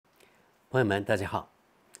朋友们，大家好。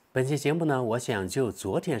本期节目呢，我想就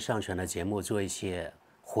昨天上传的节目做一些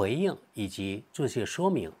回应，以及做一些说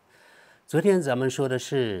明。昨天咱们说的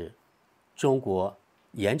是中国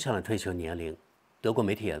延长了退休年龄，德国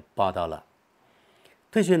媒体也报道了，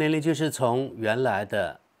退休年龄就是从原来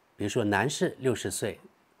的，比如说男士60岁，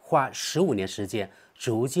花15年时间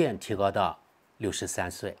逐渐提高到63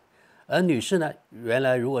岁，而女士呢，原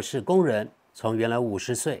来如果是工人，从原来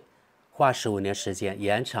50岁。花15年时间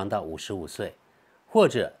延长到55岁，或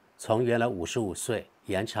者从原来55岁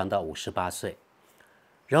延长到58岁。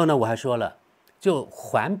然后呢，我还说了，就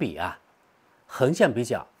环比啊，横向比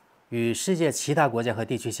较，与世界其他国家和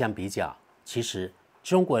地区相比较，其实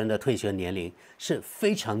中国人的退休年龄是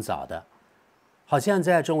非常早的。好像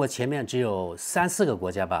在中国前面只有3、4个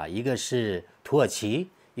国家吧，一个是土耳其，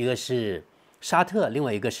一个是沙特，另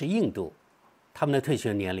外一个是印度，他们的退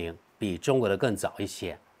休年龄比中国的更早一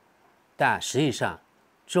些。但实际上，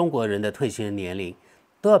中国人的退休年龄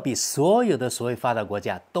都要比所有的所谓发达国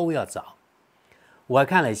家都要早。我还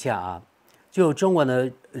看了一下啊，就中国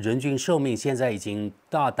的人均寿命现在已经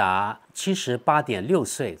到达78.6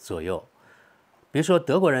岁左右。比如说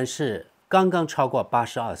德国人是刚刚超过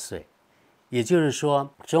82岁，也就是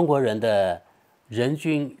说，中国人的人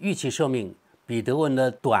均预期寿命比德国人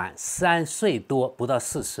的短3岁多，不到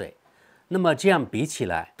4岁。那么这样比起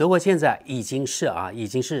来，德国现在已经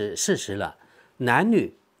是事实了，男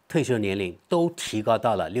女退休年龄都提高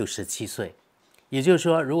到了67岁。也就是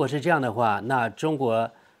说，如果是这样的话，那中国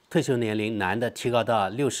退休年龄男的提高到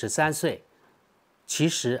63岁，其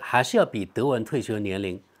实还是要比德国人退休年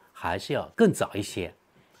龄还是要更早一些。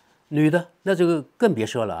女的那就更别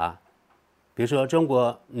说了啊，比如说中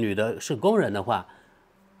国女的是工人的话，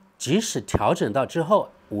即使调整到之后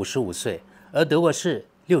55岁，而德国是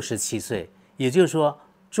67岁，也就是说，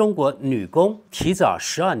中国女工提早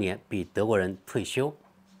12年比德国人退休。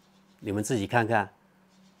你们自己看看，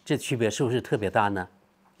这区别是不是特别大呢？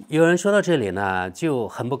有人说到这里呢，就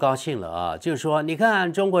很不高兴了啊，就是说，你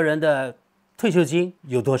看中国人的退休金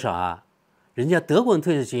有多少啊？人家德国人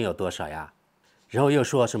退休金有多少呀？然后又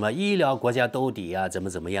说什么医疗国家兜底啊，怎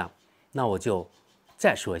么样？那我就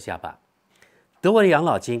再说一下吧。德国的养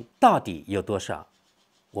老金到底有多少？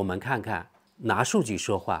我们看看。拿数据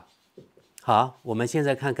说话。好，我们现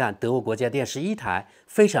在看看德国国家电视1台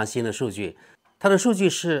非常新的数据，它的数据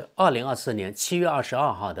是2024年7月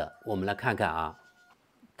22号的。我们来看看啊，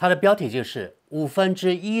它的标题就是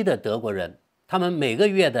1/5的德国人，他们每个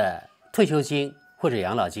月的退休金或者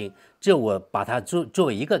养老金，这我把它作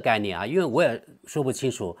为一个概念啊，因为我也说不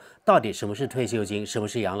清楚到底什么是退休金，什么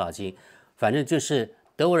是养老金，反正就是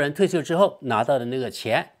德国人退休之后拿到的那个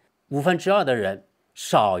钱，2/5的人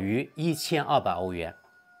少于1200欧元。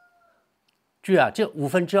注意啊，这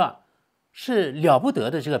2/5是了不得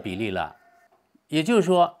的这个比例了。也就是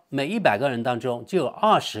说，每100个人当中就有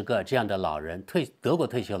20个这样的老人，德国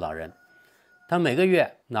退休老人，他每个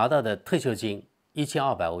月拿到的退休金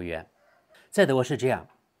1200欧元。在德国是这样，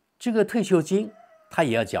这个退休金他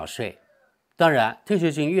也要缴税，当然退休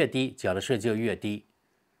金越低，缴的税就越低。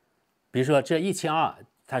比如说这1200，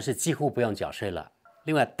他是几乎不用缴税了。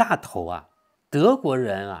另外大头啊，德国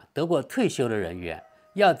人啊，德国退休的人员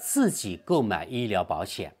要自己购买医疗保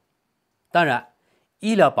险，当然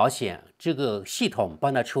医疗保险这个系统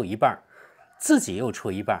帮他出一半，自己又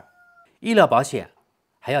出一半，医疗保险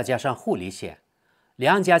还要加上护理险，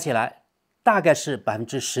两样加起来大概是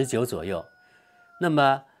19%左右。那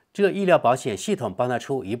么这个医疗保险系统帮他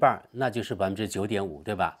出一半，那就是9.5%，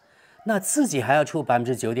对吧？那自己还要出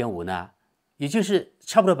9.5%呢，也就是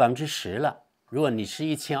差不多10%了。如果你是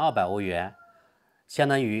1200欧元，相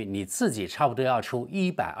当于你自己差不多要出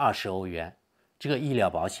120欧元这个医疗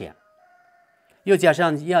保险，又加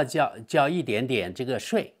上要交一点点这个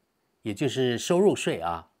税，也就是收入税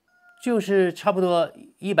啊，就是差不多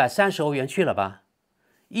130欧元去了吧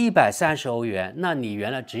，130欧元，那你原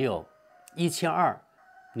来只有1200，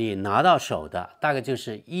你拿到手的大概就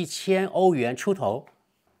是1000欧元出头。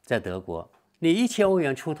在德国，你1000欧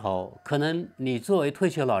元出头，可能你作为退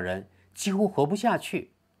休老人几乎活不下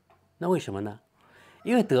去。那为什么呢？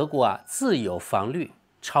因为德国啊，自有房率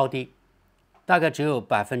超低，大概只有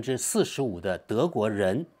45%的德国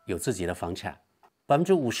人有自己的房产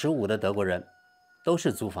，55%的德国人都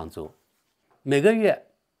是租房族。每个月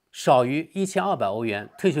少于1200欧元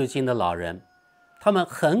退休金的老人，他们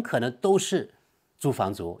很可能都是租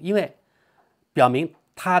房族，因为表明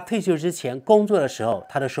他退休之前工作的时候，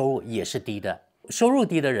他的收入也是低的。收入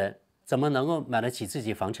低的人怎么能够买得起自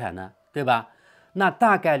己房产呢？对吧？那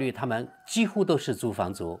大概率他们几乎都是租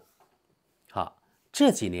房族。好，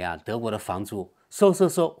这几年啊，德国的房租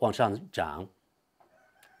嗖往上涨。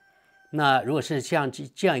那如果是像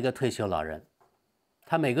这样一个退休老人，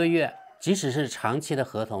他每个月即使是长期的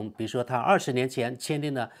合同，比如说他20年前签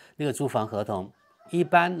订的那个租房合同，一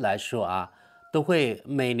般来说啊，都会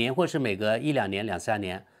每年或是每隔1、2年、2、3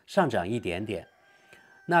年上涨一点点。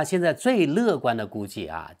那现在最乐观的估计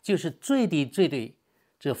啊，就是最低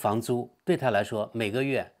这房租对他来说，每个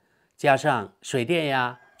月加上水电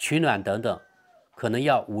呀、取暖等等，可能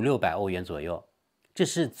要500-600欧元左右，这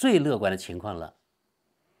是最乐观的情况了。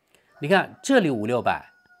你看这里500-600，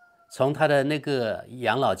从他的那个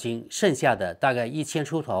养老金剩下的大概1000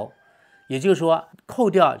出头，也就是说扣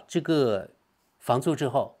掉这个房租之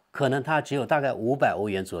后，可能他只有大概500欧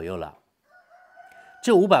元左右了。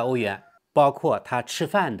这500欧元包括他吃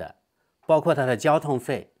饭的，包括他的交通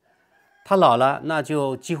费。他老了，那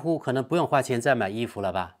就几乎可能不用花钱再买衣服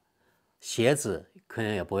了吧，鞋子可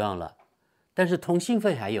能也不用了，但是通信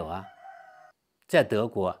费还有啊。在德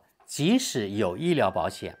国，即使有医疗保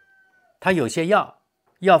险，他有些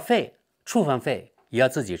药费、处方费也要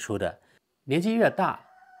自己出的。年纪越大，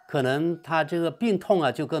可能他这个病痛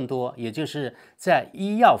啊就更多，也就是在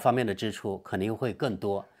医药方面的支出肯定会更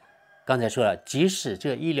多。刚才说了，即使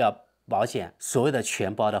这个医疗保险所谓的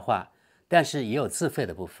全包的话，但是也有自费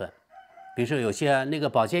的部分。比如说有些那个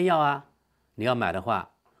保健药啊，你要买的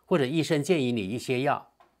话，或者医生建议你一些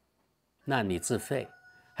药，那你自费。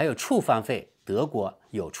还有处方费，德国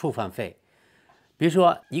有处方费。比如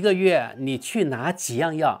说一个月你去拿几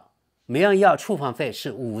样药，每样药处方费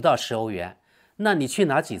是5到10欧元，那你去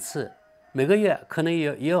拿几次，每个月可能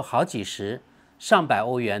也有好几十、上百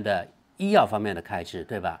欧元的医药方面的开支，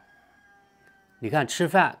对吧？你看吃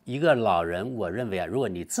饭，一个老人，我认为啊，如果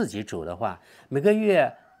你自己煮的话，每个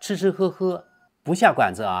月吃吃喝喝不下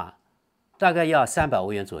馆子啊，大概要300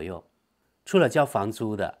欧元左右。除了交房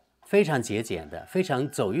租的，非常节俭的、非常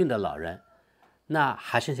走运的老人，那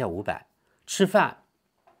还剩下500。吃饭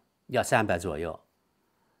要300左右，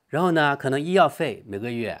然后呢，可能医药费每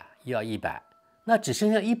个月要100，那只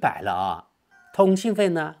剩下100了啊。通信费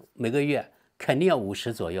呢，每个月肯定要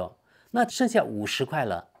50左右，那剩下50块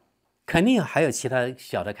了。肯定还有其他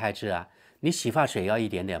小的开支啊，你洗发水要一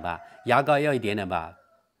点点吧，牙膏要一点点吧，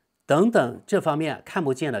等等，这方面看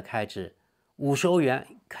不见的开支，50欧元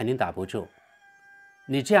肯定打不住。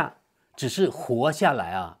你这样只是活下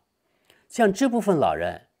来啊，像这部分老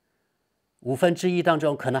人1/5当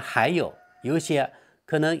中，可能还有一些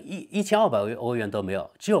可能1200欧元都没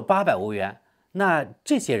有，只有800欧元，那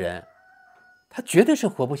这些人他绝对是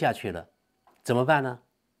活不下去了，怎么办呢？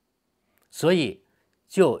所以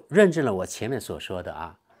就认证了我前面所说的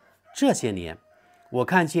啊，这些年我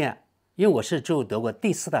看见，因为我是住德国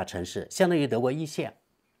第4大城市，相当于德国1线，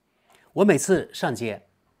我每次上街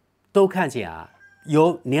都看见啊，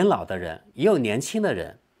有年老的人，也有年轻的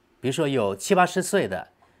人，比如说有70、80岁的，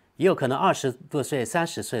也有可能20多岁、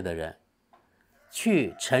30岁的人，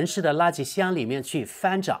去城市的垃圾箱里面去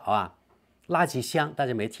翻找啊，垃圾箱，大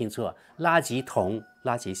家没听错，垃圾桶、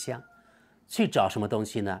垃圾箱，去找什么东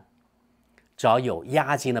西呢？找有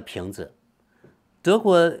押金的瓶子。德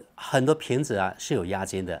国很多瓶子啊是有押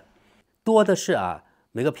金的，多的是啊，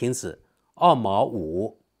每个瓶子2毛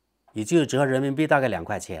5，也就是折合人民币大概2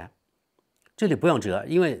块钱。这里不用折，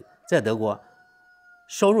因为在德国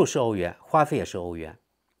收入是欧元，花费也是欧元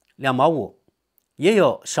，2毛5。也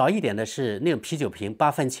有少一点的是那种啤酒瓶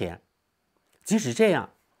8分钱。即使这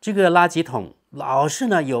样，这个垃圾桶老是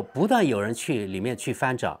呢不断有人去里面去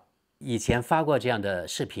翻找。以前发过这样的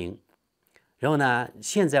视频，然后呢，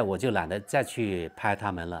现在我就懒得再去拍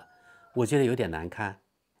他们了，我觉得有点难堪。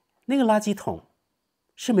那个垃圾桶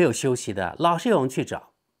是没有休息的，老是有人去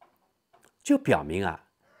找，就表明啊，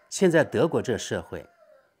现在德国这社会，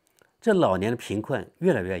这老年的贫困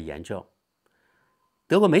越来越严重。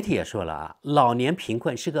德国媒体也说了啊，老年贫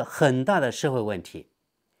困是个很大的社会问题，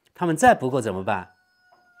他们再不够怎么办？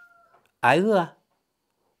挨饿啊，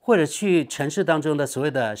或者去城市当中的所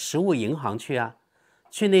谓的食物银行去啊，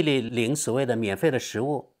去那里领所谓的免费的食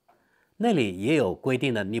物，那里也有规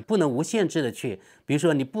定的，你不能无限制的去，比如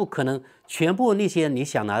说你不可能全部那些你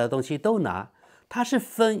想拿的东西都拿，它是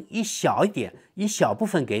分一小部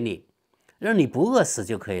分给你，让你不饿死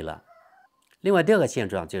就可以了。另外第二个现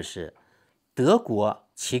状就是德国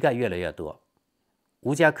乞丐越来越多，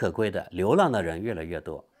无家可归的流浪的人越来越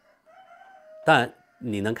多。当然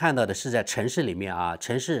你能看到的是在城市里面啊，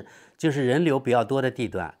城市就是人流比较多的地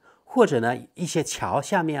段，或者呢一些桥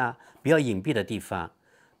下面啊比较隐蔽的地方，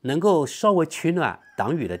能够稍微取暖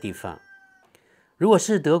挡雨的地方。如果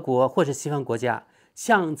是德国或是西方国家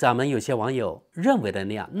像咱们有些网友认为的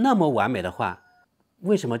那样那么完美的话，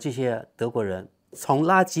为什么这些德国人从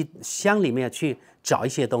垃圾箱里面去找一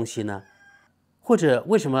些东西呢？或者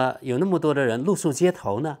为什么有那么多的人露宿街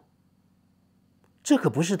头呢？这可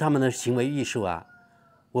不是他们的行为艺术啊！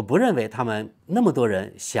我不认为他们那么多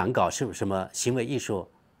人想搞什么行为艺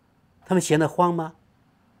术，他们闲得慌吗？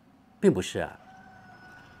并不是啊，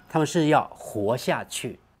他们是要活下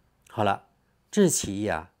去。好了，这是其一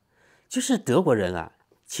啊，就是德国人啊，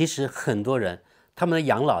其实很多人他们的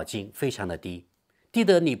养老金非常的低，低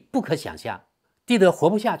得你不可想象，低得活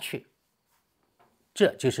不下去。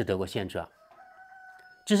这就是德国现状。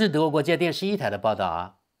这是德国国家电视1台的报道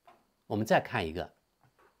啊。我们再看一个，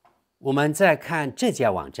我们再看这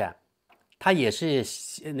家网站，它也是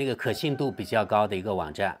那个可信度比较高的一个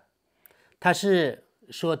网站，它是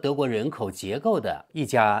说德国人口结构的一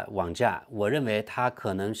家网站，我认为它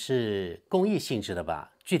可能是公益性质的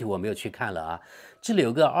吧，具体我没有去看了啊。这里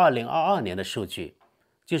有个2022年的数据，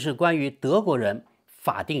就是关于德国人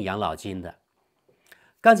法定养老金的。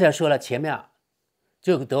刚才说了前面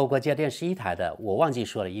就德国国家电视1台的，我忘记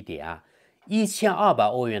说了一点啊，1200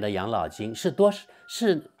欧元的养老金是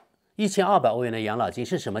1200欧元的养老金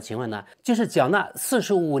是什么情况呢？就是缴纳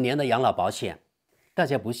45年的养老保险。大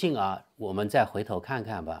家不信啊，我们再回头看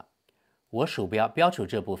看吧。我鼠标标出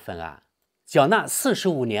这部分啊，缴纳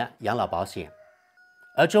45年养老保险。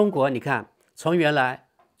而中国你看，从原来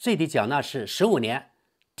最低缴纳是15年，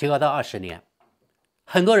提高到20年，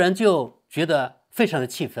很多人就觉得非常的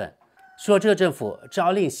气愤，说这个政府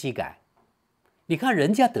朝令夕改。你看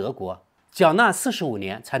人家德国缴纳45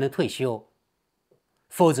年才能退休，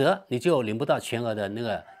否则你就领不到全额的那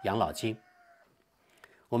个养老金。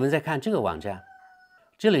我们再看这个网站，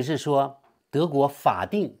这里是说德国法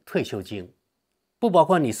定退休金，不包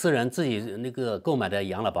括你私人自己那个购买的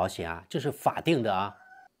养老保险啊，这是法定的啊。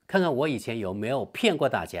看看我以前有没有骗过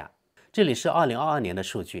大家。这里是2022年的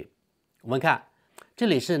数据，我们看这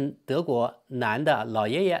里是德国男的老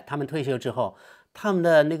爷爷，他们退休之后，他们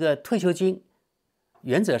的那个退休金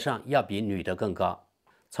原则上要比女的更高。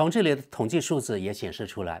从这里的统计数字也显示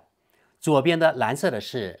出来，左边的蓝色的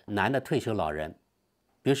是男的退休老人，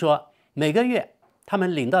比如说每个月他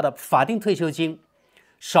们领到的法定退休金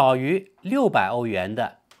少于600欧元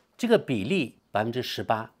的这个比例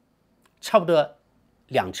18%，差不多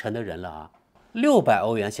20%的人了啊。600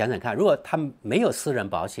欧元，想想看，如果他们没有私人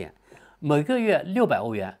保险，每个月600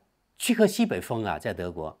欧元，去喝西北风啊，在德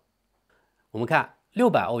国。我们看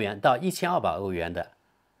600欧元到1200欧元的，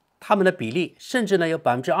他们的比例甚至呢有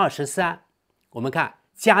23%。我们看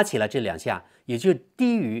加起来这两项，也就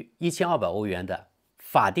低于1200欧元的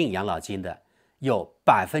法定养老金的，有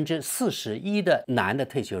41%的男的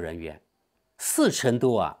退休人员，40%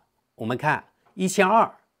多啊。我们看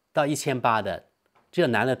1200到1800的这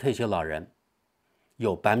男的退休老人，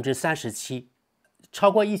有37%，超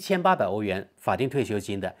过1800欧元法定退休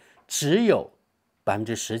金的只有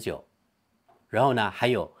19%，然后呢还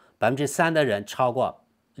有3%的人超过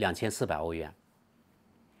2400欧元，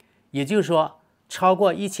也就是说超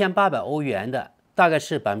过1800欧元的大概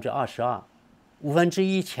是22%，五分之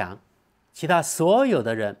一强。其他所有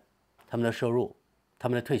的人，他们的收入，他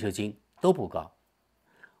们的退休金都不高。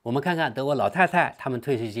我们看看德国老太太他们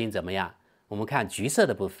退休金怎么样？我们看橘色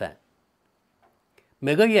的部分，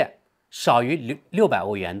每个月少于600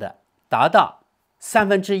欧元的达到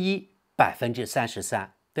1/3， 33%，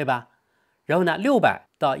对吧？然后呢，600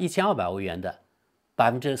到1200欧元的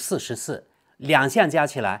44%，两项加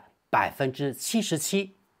起来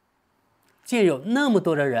77%。既有那么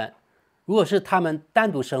多的人，如果是他们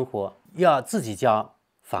单独生活，要自己交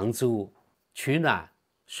房租、取暖、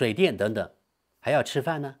水电等等，还要吃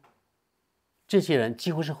饭呢，这些人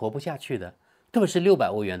几乎是活不下去的。特别是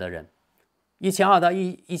600欧元的人，1200到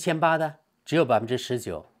1800的只有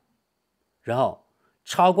19%，然后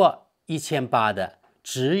超过1800的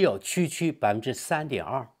只有区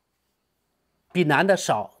3.2%，比男的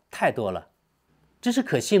少太多了。这是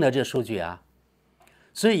可信的这数据啊。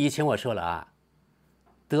所以以前我说了啊，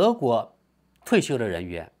德国退休的人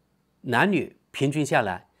员男女平均下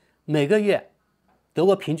来，每个月德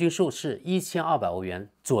国平均数是1200欧元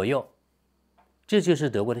左右，这就是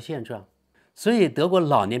德国的现状。所以德国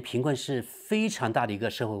老年贫困是非常大的一个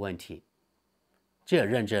社会问题，这也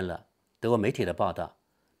认证了德国媒体的报道，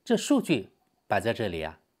这数据摆在这里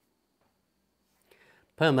啊。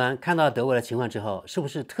朋友们看到德国的情况之后，是不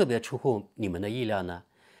是特别出乎你们的意料呢？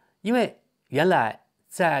因为原来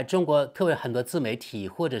在中国，特别很多自媒体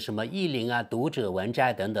或者什么意林啊、读者、文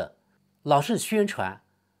摘等等，老是宣传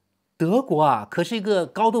德国啊，可是一个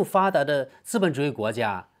高度发达的资本主义国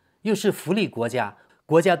家，又是福利国家，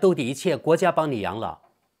国家兜底一切，国家帮你养老。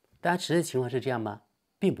但实际情况是这样吗？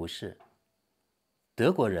并不是。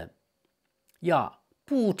德国人要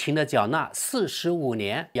不停地缴纳45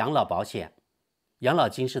年养老保险，养老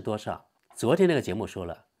金是多少？昨天那个节目说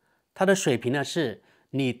了，它的水平呢是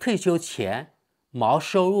你退休前毛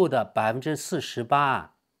收入的48%。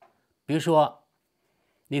比如说，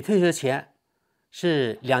你退休前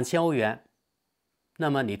是2000欧元，那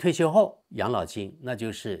么你退休后养老金那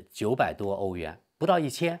就是900多欧元，不到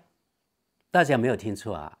1000。大家没有听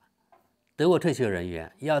错啊，德国退休人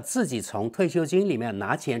员要自己从退休金里面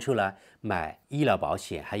拿钱出来买医疗保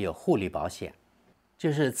险，还有护理保险，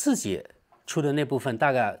就是自己出的那部分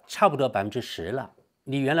大概差不多10%了。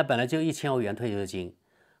你原来本来就1000欧元退休金，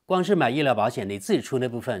光是买医疗保险你自己出那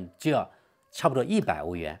部分就要差不多100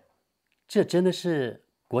欧元。这真的是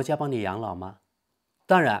国家帮你养老吗？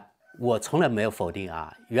当然我从来没有否定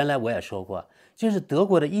啊，原来我也说过，就是德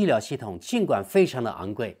国的医疗系统尽管非常的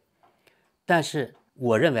昂贵，但是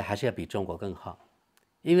我认为还是要比中国更好。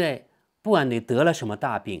因为不管你得了什么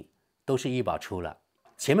大病都是医保出了，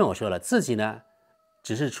前面我说了，自己呢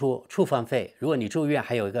只是出处方费，如果你住院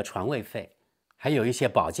还有一个床位费，还有一些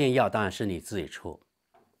保健药当然是你自己出，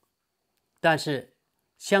但是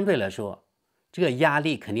相对来说这个压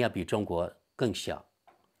力肯定要比中国更小。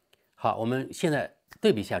好，我们现在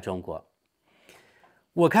对比一下中国。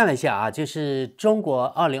我看了一下啊，就是中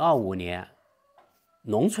国2025年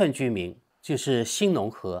农村居民就是新农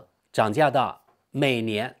合涨价到每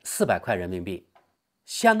年400块人民币，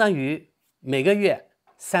相当于每个月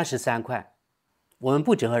33块。我们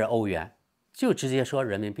不折合成欧元，就直接说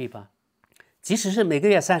人民币吧。即使是每个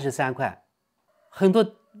月33块，很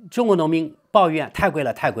多中国农民抱怨太贵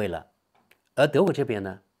了太贵了。而德国这边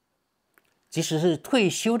呢，即使是退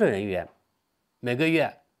休的人员，每个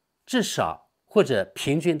月至少或者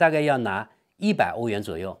平均大概要拿100欧元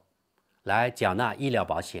左右来缴纳医疗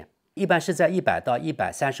保险，一般是在100到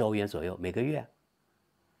130欧元左右每个月。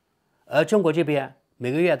而中国这边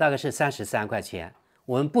每个月大概是33块钱，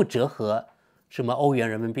我们不折合什么欧元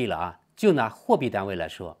人民币了啊，就拿货币单位来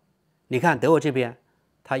说，你看德国这边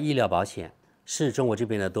它医疗保险是中国这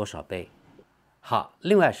边的多少倍？好，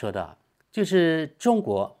另外说到就是中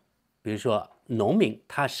国，比如说农民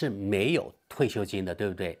他是没有退休金的，对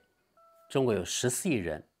不对？中国有14亿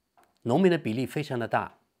人，农民的比例非常的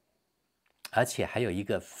大，而且还有一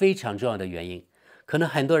个非常重要的原因，可能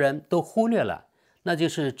很多人都忽略了，那就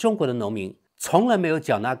是中国的农民从来没有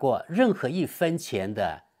缴纳过任何1分钱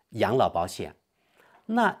的养老保险。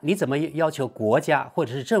那你怎么要求国家或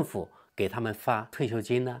者是政府给他们发退休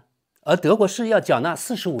金呢？而德国是要缴纳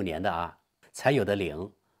45年的啊，才有的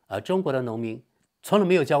领。而中国的农民从来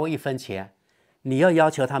没有交过1分钱，你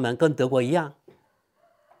要求他们跟德国一样？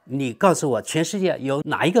你告诉我全世界有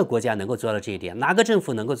哪一个国家能够做到这一点，哪个政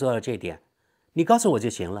府能够做到这一点，你告诉我就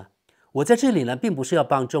行了。我在这里呢并不是要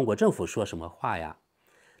帮中国政府说什么话呀，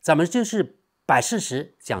咱们就是摆事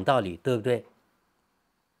实讲道理，对不对？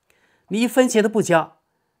你1分钱都不交，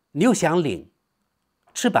你又想领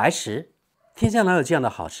吃白食，天下哪有这样的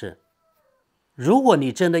好事？如果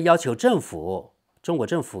你真的要求政府，中国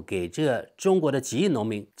政府给这中国的几亿农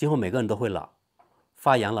民，今后每个人都会老，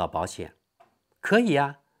发养老保险，可以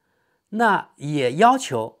啊。那也要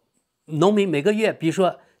求农民每个月，比如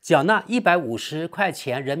说缴纳150块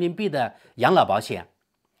钱人民币的养老保险，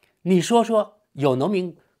你说说有农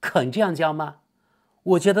民肯这样交吗？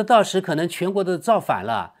我觉得到时可能全国都造反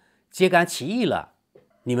了，揭竿起义了。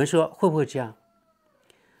你们说会不会这样？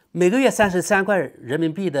每个月33块人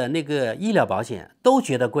民币的那个医疗保险都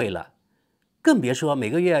觉得贵了，更别说每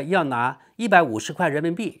个月要拿150块人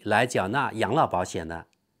民币来缴纳养老保险呢。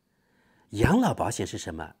养老保险是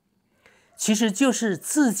什么？其实就是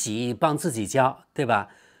自己帮自己交，对吧？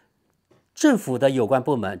政府的有关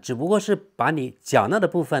部门只不过是把你缴纳的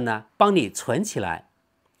部分呢帮你存起来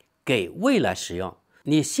给未来使用。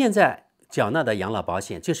你现在缴纳的养老保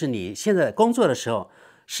险就是你现在工作的时候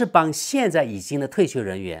是帮现在已经的退休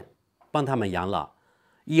人员帮他们养老，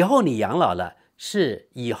以后你养老了是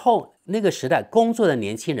以后那个时代工作的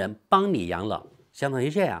年轻人帮你养老，相当于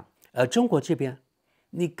这样。而中国这边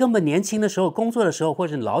你根本年轻的时候工作的时候或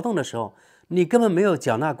者劳动的时候你根本没有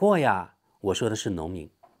缴纳过呀，我说的是农民。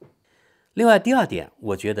另外第二点，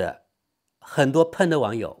我觉得很多喷的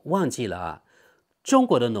网友忘记了啊，中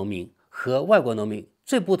国的农民和外国农民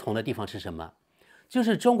最不同的地方是什么？就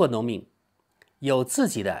是中国农民有自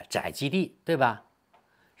己的宅基地，对吧？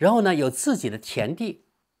然后呢有自己的田地，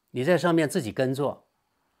你在上面自己耕作，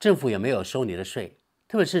政府也没有收你的税，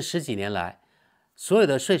特别是10几年来所有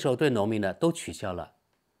的税收对农民呢都取消了。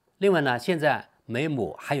另外呢现在每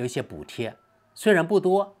亩还有一些补贴，虽然不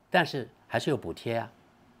多，但是还是有补贴啊，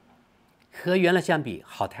和原来相比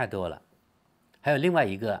好太多了。还有另外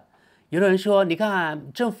一个，有的人说你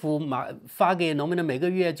看政府发给农民的每个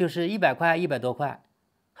月就是100块100多块，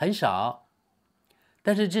很少，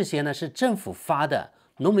但是这些呢是政府发的，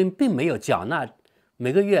农民并没有缴纳，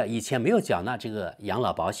每个月以前没有缴纳这个养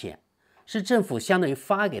老保险，是政府相当于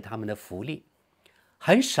发给他们的福利，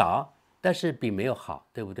很少，但是比没有好，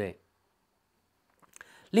对不对？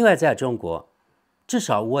另外，在中国，至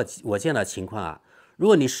少我见到情况啊，如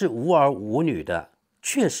果你是无儿无女的，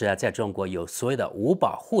确实啊，在中国有所谓的无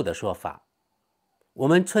保户的说法。我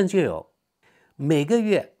们村就有，每个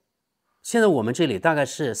月，现在我们这里大概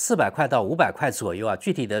是400块到500块左右啊，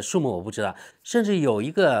具体的数目我不知道。甚至有一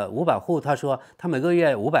个无保户，他说他每个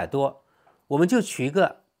月500多，我们就取一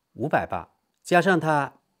个500吧，加上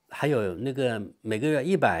他还有那个每个月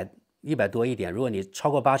100多一点，如果你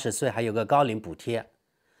超过80岁，还有个高龄补贴，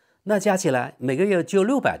那加起来每个月就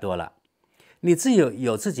600多了。你自己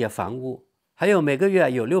有自己的房屋，还有每个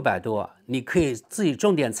月有600多，你可以自己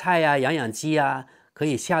种点菜呀，养鸡呀，可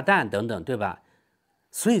以下蛋等等，对吧？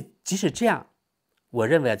所以即使这样，我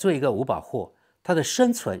认为做一个无保户，他的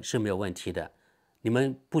生存是没有问题的。你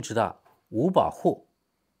们不知道，无保户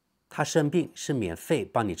他生病是免费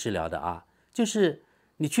帮你治疗的啊，就是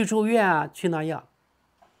你去住院啊，去拿药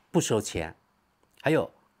不收钱。还有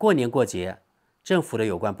过年过节，政府的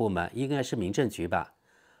有关部门应该是民政局吧，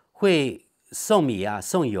会送米啊，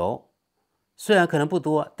送油，虽然可能不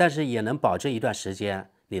多，但是也能保证一段时间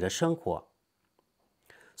你的生活。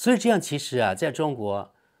所以这样其实啊，在中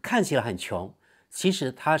国看起来很穷，其实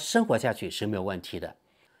他生活下去是没有问题的。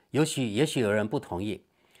也许有人不同意，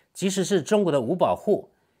即使是中国的无保户，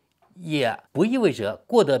也不意味着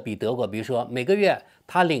过得比德国，比如说每个月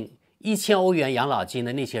他领1000欧元养老金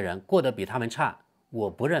的那些人过得比他们差。我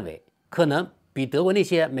不认为，可能比德国那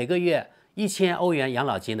些每个月1000欧元养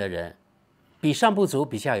老金的人，比上不足，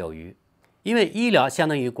比下有余。因为医疗相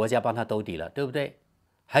当于国家帮他兜底了，对不对？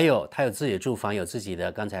还有他有自己的住房，有自己的，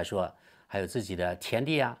刚才说还有自己的田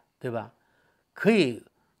地啊，对吧？可以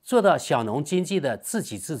做到小农经济的自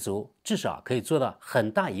给自足，至少可以做到很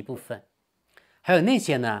大一部分。还有那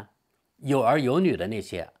些呢，有儿有女的那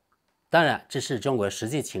些，当然这是中国实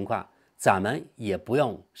际情况，咱们也不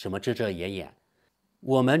用什么遮遮掩掩。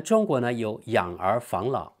我们中国呢有养儿防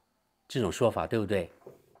老这种说法，对不对？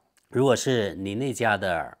如果是你那家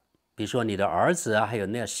的，比如说你的儿子啊，还有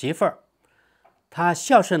那媳妇儿，他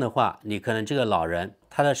孝顺的话，你可能这个老人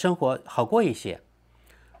他的生活好过一些。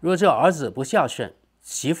如果这个儿子不孝顺，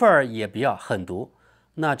媳妇儿也比较狠毒，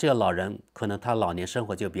那这个老人可能他老年生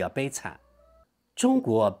活就比较悲惨。中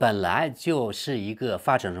国本来就是一个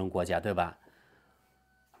发展中国家，对吧？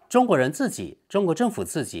中国人自己，中国政府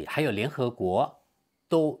自己，还有联合国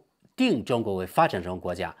都定中国为发展中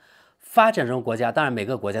国家。发展中国家当然每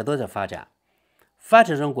个国家都在发展，发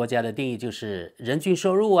展中国家的定义就是人均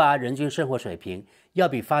收入啊，人均生活水平要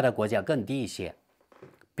比发达国家更低一些。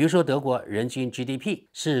比如说德国人均 GDP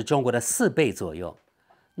是中国的4倍左右，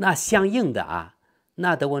那相应的啊，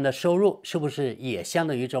那德国人的收入是不是也相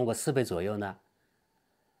当于中国4倍左右呢？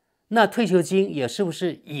那退休金也是不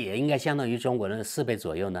是也应该相当于中国人的4倍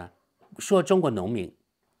左右呢？说中国农民，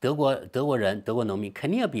德国农民肯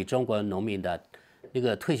定要比中国农民的那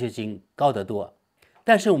个退休金高得多。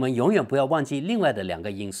但是我们永远不要忘记另外的2个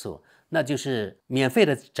因素，那就是免费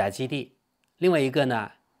的宅基地，另外一个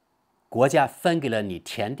呢，国家分给了你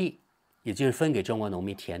田地，也就是分给中国农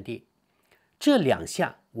民田地。这2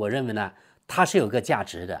项我认为呢，它是有个价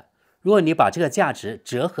值的。如果你把这个价值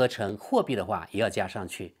折合成货币的话，也要加上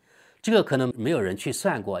去。这个可能没有人去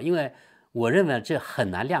算过，因为我认为这很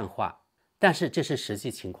难量化，但是这是实际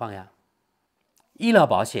情况呀。医疗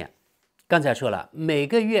保险刚才说了，每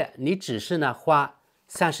个月你只是呢花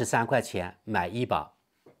33块钱买医保，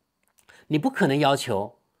你不可能要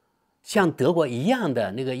求像德国一样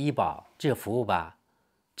的那个医保这个服务吧，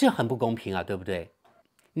这很不公平啊，对不对？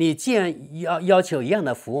你既然要求一样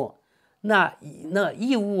的服务，那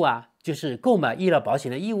义务啊，就是购买医疗保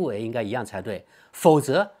险的义务也应该一样才对，否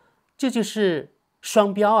则这就是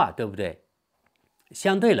双标啊，对不对？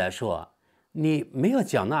相对来说，你没有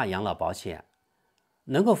缴纳养老保险，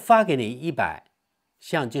能够发给你100，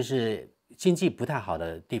像就是经济不太好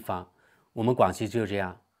的地方，我们广西就是这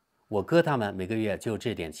样，我哥他们每个月就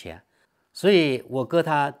这点钱，所以我哥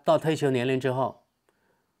他到退休年龄之后，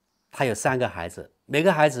他有3个孩子，每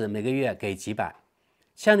个孩子每个月给几百，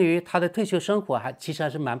相当于他的退休生活其实还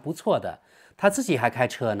是蛮不错的，他自己还开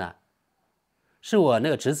车呢，是我那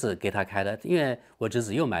个侄子给他开的，因为我侄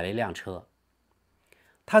子又买了一辆车，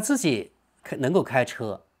他自己能够开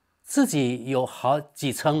车，自己有好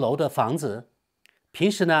几层楼的房子，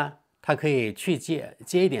平时呢他可以去接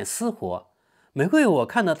一点私活，每个月我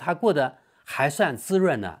看到他过得还算滋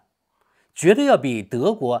润呢，绝对要比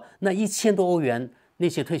德国那1000多欧元那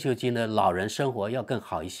些退休金的老人生活要更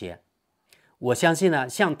好一些。我相信呢，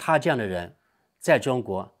像他这样的人，在中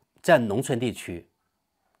国，在农村地区，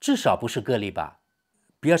至少不是个例吧。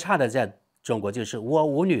比较差的在中国就是无儿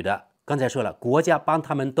无女的，刚才说了，国家帮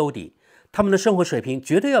他们兜底，他们的生活水平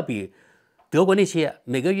绝对要比德国那些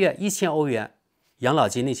每个月1000欧元养老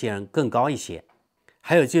金那些人更高一些。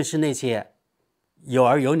还有就是那些有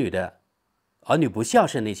儿有女的，儿女不孝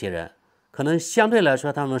顺那些人，可能相对来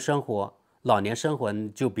说他们生活老年生活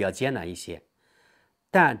就比较艰难一些。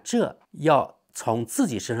但这要从自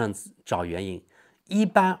己身上找原因。一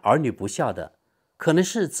般儿女不孝的，可能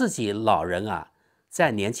是自己老人啊，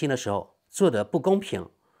在年轻的时候做的不公平，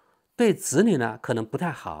对子女呢可能不太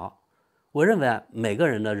好。我认为每个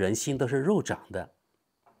人的人心都是肉长的，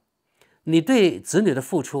你对子女的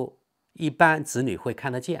付出，一般子女会看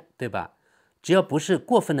得见，对吧？只要不是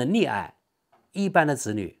过分的溺爱，一般的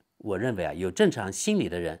子女，我认为有正常心理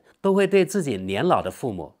的人都会对自己年老的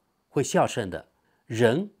父母会孝顺的。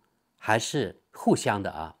人还是互相的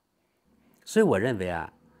啊。所以我认为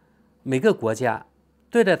每个国家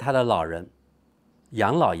对待他的老人，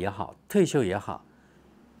养老也好，退休也好，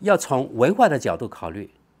要从文化的角度考虑，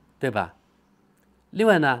对吧？另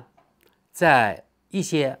外呢，在一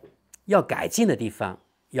些要改进的地方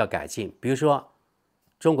要改进，比如说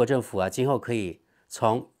中国政府今后可以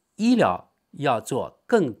从医疗要做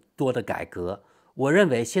更多的改革。我认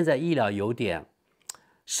为现在医疗有点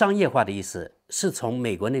商业化的意思，是从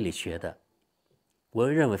美国那里学的，我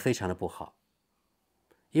认为非常的不好。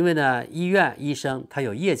因为呢，医院医生他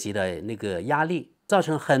有业绩的那个压力，造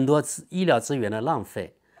成很多医疗资源的浪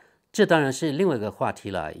费。这当然是另外一个话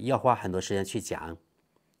题了，要花很多时间去讲。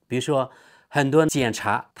比如说很多检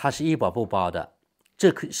查它是医保不包的，这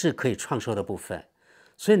是可以创收的部分。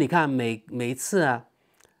所以你看每一次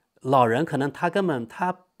老人可能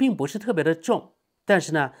他并不是特别的重，但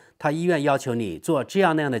是呢他医院要求你做这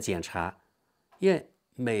样那样的检查，因为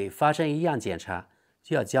每发生一样检查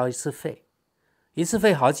就要交一次费，一次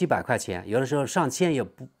费好几百块钱，有的时候上千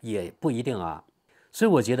也不一定啊。所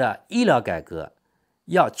以我觉得医疗改革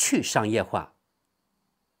要去商业化，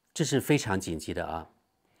这是非常紧急的啊。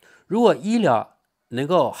如果医疗能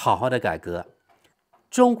够好好的改革，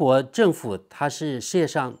中国政府它是世界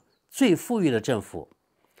上最富裕的政府，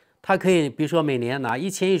它可以比如说每年拿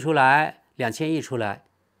1000亿出来，2000亿出来，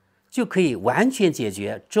就可以完全解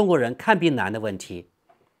决中国人看病难的问题。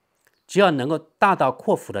只要能够大刀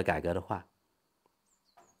阔斧的改革的话。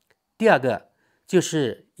第二个就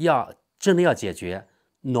是真的要解决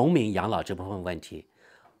农民养老这部分问题，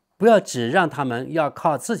不要只让他们要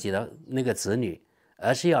靠自己的那个子女，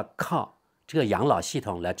而是要靠这个养老系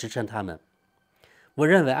统来支撑他们。我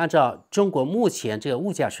认为按照中国目前这个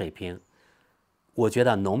物价水平，我觉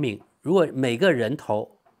得农民如果每个人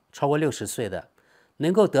头超过60岁的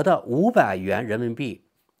能够得到500元人民币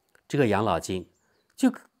这个养老金，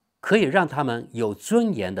就可以让他们有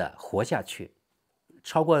尊严的活下去。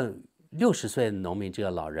超过60岁的农民这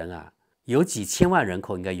个老人有几千万人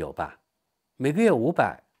口应该有吧，每个月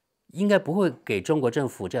500应该不会给中国政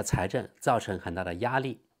府这财政造成很大的压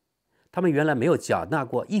力。他们原来没有缴纳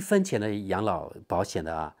过1分钱的养老保险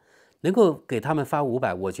的能够给他们发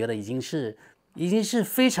500，我觉得已经是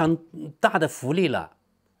非常大的福利了。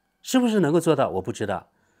是不是能够做到我不知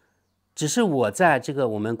道，只是我在这个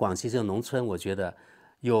我们广西这个农村，我觉得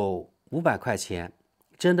有500块钱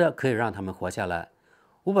真的可以让他们活下来。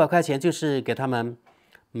500块钱就是给他们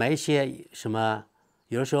买一些什么，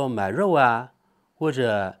有的时候买肉或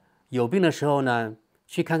者有病的时候呢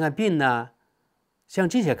去看看病像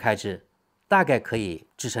这些开支大概可以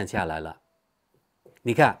支撑下来了。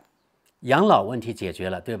你看养老问题解决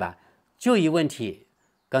了，对吧？就医问题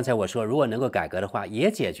刚才我说如果能够改革的话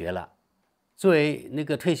也解决了。作为那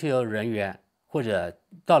个退休人员或者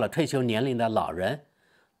到了退休年龄的老人，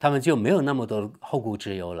他们就没有那么多后顾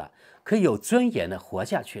之忧了，可以有尊严的活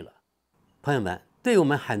下去了。朋友们，对于我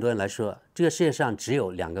们很多人来说，这个世界上只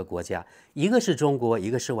有2个国家，一个是中国，一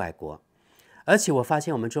个是外国。而且我发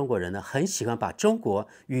现我们中国人呢，很喜欢把中国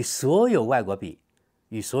与所有外国比，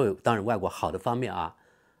与所有当然外国好的方面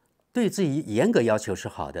对自己严格要求是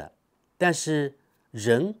好的，但是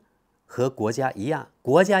人和国家一样，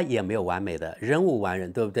国家也没有完美的，人无完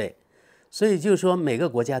人，对不对？所以就是说每个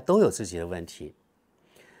国家都有自己的问题。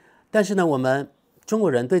但是呢，我们中国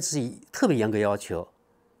人对自己特别严格要求，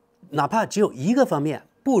哪怕只有一个方面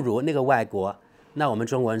不如那个外国，那我们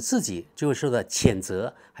中国人自己就会受到谴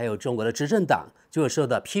责，还有中国的执政党就会受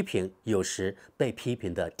到批评，有时被批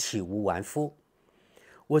评的体无完肤。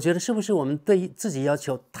我觉得是不是我们对自己要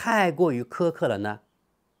求太过于苛刻了呢？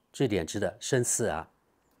这点值得深思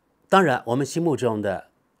当然我们心目中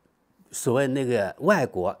的所谓那个外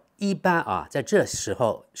国一般在这时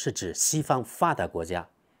候是指西方发达国家，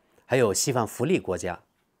还有西方福利国家，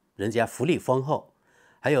人家福利丰厚，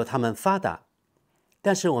还有他们发达。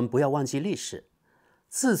但是我们不要忘记历史，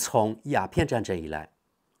自从鸦片战争以来，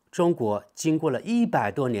中国经过了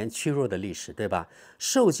100多年屈辱的历史，对吧？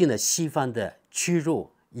受尽了西方的屈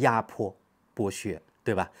辱、压迫、剥削，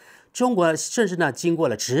对吧？中国甚至呢经过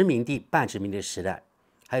了殖民地、半殖民地时代，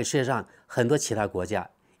还有世界上很多其他国家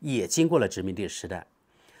也经过了殖民地时代。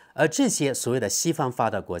而这些所谓的西方发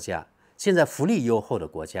达国家，现在福利优厚的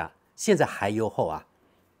国家，现在还优厚啊，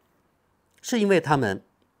是因为他们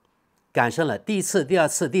赶上了第一次、第二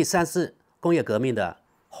次、第三次工业革命的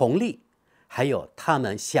红利，还有他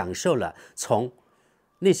们享受了从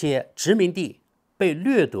那些殖民地被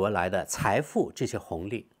掠夺来的财富这些红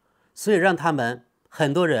利，所以让他们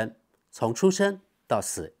很多人从出生到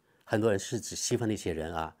死，很多人是指西方那些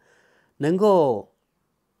人啊，能够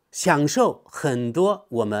享受很多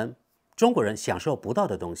我们中国人享受不到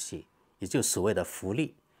的东西，也就所谓的福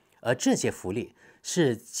利。而这些福利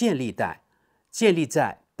是建立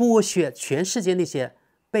在剥削全世界那些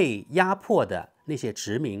被压迫的那些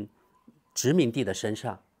殖民地的身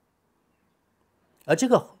上。而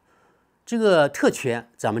这个特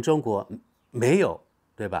权咱们中国没有，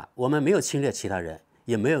对吧？我们没有侵略其他人，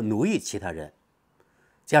也没有奴役其他人，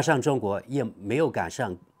加上中国也没有赶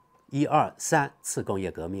上1、2、3次工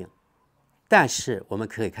业革命。但是我们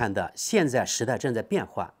可以看到，现在时代正在变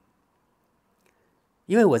化。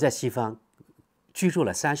因为我在西方居住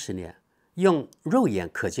了30年，用肉眼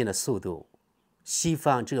可见的速度，西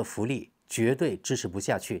方这个福利绝对支持不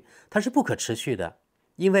下去，它是不可持续的，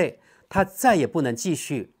因为它再也不能继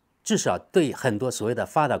续，至少对很多所谓的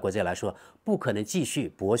发达国家来说，不可能继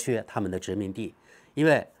续剥削他们的殖民地，因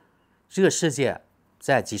为这个世界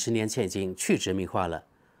在几十年前已经去殖民化了，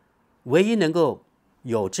唯一能够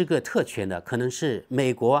有这个特权的可能是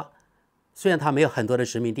美国，虽然它没有很多的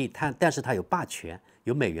殖民地，但是它有霸权，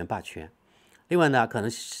有美元霸权。另外呢，可能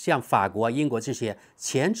像法国、英国这些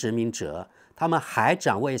前殖民者，他们还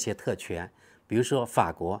掌握一些特权，比如说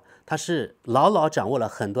法国，它是牢牢掌握了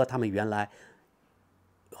很多他们原来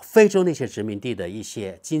非洲那些殖民地的一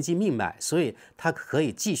些经济命脉，所以它可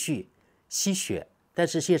以继续吸血。但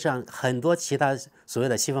是世界上很多其他所谓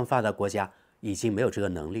的西方发达国家已经没有这个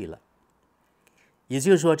能力了。也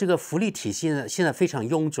就是说，这个福利体系呢，现在非常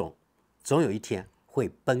臃肿，总有一天会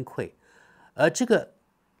崩溃。而这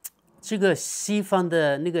个西方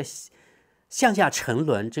的那个向下沉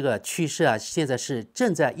沦这个趋势啊，现在是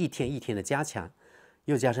正在一天一天的加强，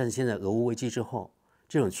又加上现在俄乌危机之后，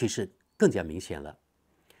这种趋势更加明显了。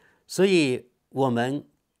所以我们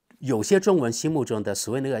有些中国人心目中的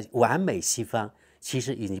所谓那个完美西方，其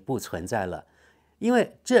实已经不存在了，因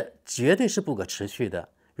为这绝对是不可持续的。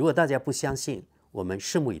如果大家不相信，我们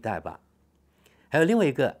拭目以待吧。还有另外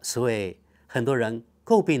一个所谓很多人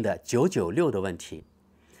诟病的996的问题，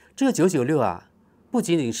这个996啊，不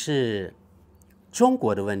仅仅是中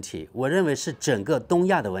国的问题，我认为是整个东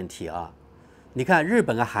亚的问题啊。你看日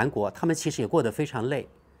本和韩国，他们其实也过得非常累，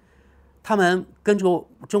他们跟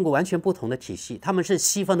中国完全不同的体系，他们是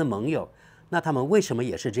西方的盟友，那他们为什么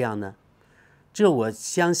也是这样呢？这我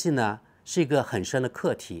相信呢是一个很深的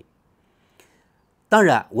课题。当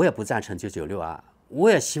然我也不赞成996啊，我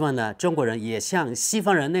也希望呢中国人也像西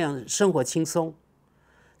方人那样生活轻松。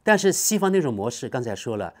但是西方那种模式刚才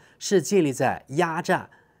说了，是建立在压榨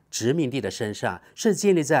殖民地的身上，是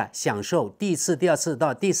建立在享受第1次、第2次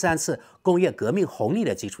到第3次工业革命红利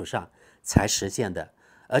的基础上才实现的。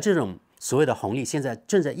而这种所谓的红利现在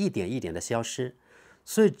正在一点一点的消失，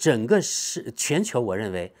所以整个全球我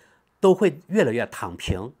认为都会越来越躺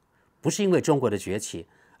平，不是因为中国的崛起，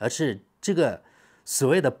而是这个所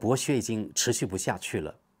谓的剥削已经持续不下去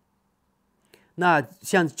了。那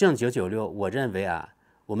像这样996，我认为啊，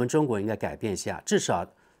我们中国应该改变一下，至少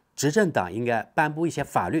执政党应该颁布一些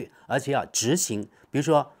法律，而且要执行，比如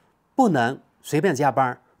说不能随便加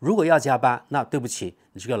班，如果要加班，那对不起，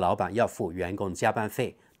你这个老板要付员工加班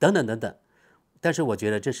费等等等等。但是我觉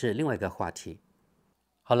得这是另外一个话题。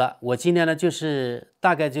好了，我今天呢就是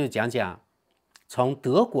大概就讲讲从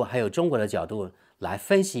德国还有中国的角度来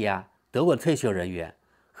分析呀，德国的退休人员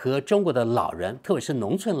和中国的老人，特别是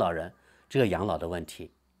农村老人这个养老的问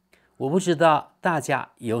题。我不知道大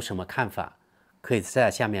家有什么看法，可以在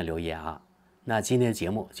下面留言啊。那今天的节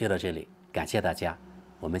目就到这里，感谢大家，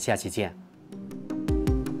我们下期见。